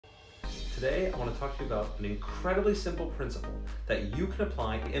Today, I want to talk to you about an incredibly simple principle that you can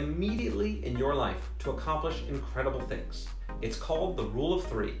apply immediately in your life to accomplish incredible things. It's called the Rule of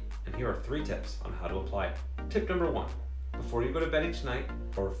 3, and here are 3 tips on how to apply it. Tip number 1, before you go to bed each night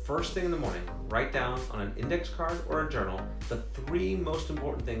or first thing in the morning, write down on an index card or a journal the 3 most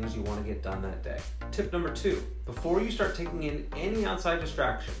important things you want to get done that day. Tip number 2, before you start taking in any outside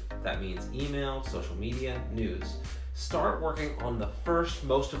distraction, that means email, social media, news, start working on the first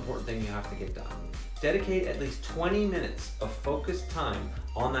most important thing you have to get done. Dedicate at least 20 minutes of focused time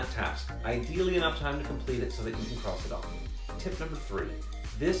on that task, ideally enough time to complete it so that you can cross it off. Tip number 3,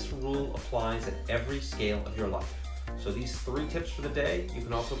 this rule applies at every scale of your life. So these 3 tips for the day, you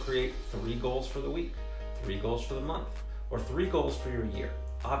can also create 3 goals for the week, 3 goals for the month, or 3 goals for your year,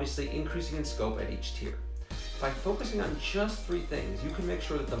 obviously increasing in scope at each tier. By focusing on just 3 things, you can make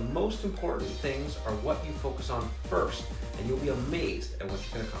sure that the most important things are what you focus on first, and you'll be amazed at what you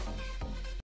can accomplish.